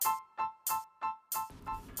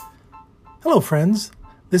Hello, friends.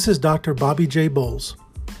 This is Dr. Bobby J. Bowles.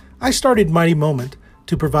 I started Mighty Moment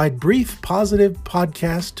to provide brief, positive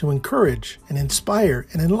podcasts to encourage and inspire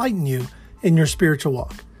and enlighten you in your spiritual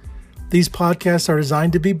walk. These podcasts are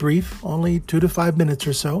designed to be brief, only 2 to 5 minutes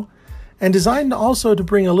or so, and designed also to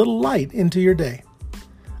bring a little light into your day.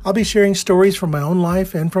 I'll be sharing stories from my own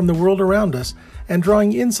life and from the world around us, and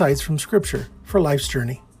drawing insights from Scripture for life's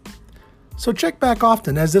journey. So check back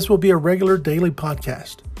often, as this will be a regular daily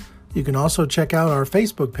podcast. You can also check out our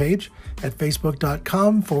Facebook page at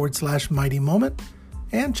facebook.com/Mighty Moment,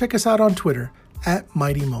 and check us out on Twitter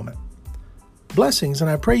 @Mighty Moment. Blessings, and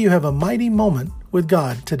I pray you have a mighty moment with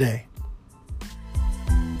God today.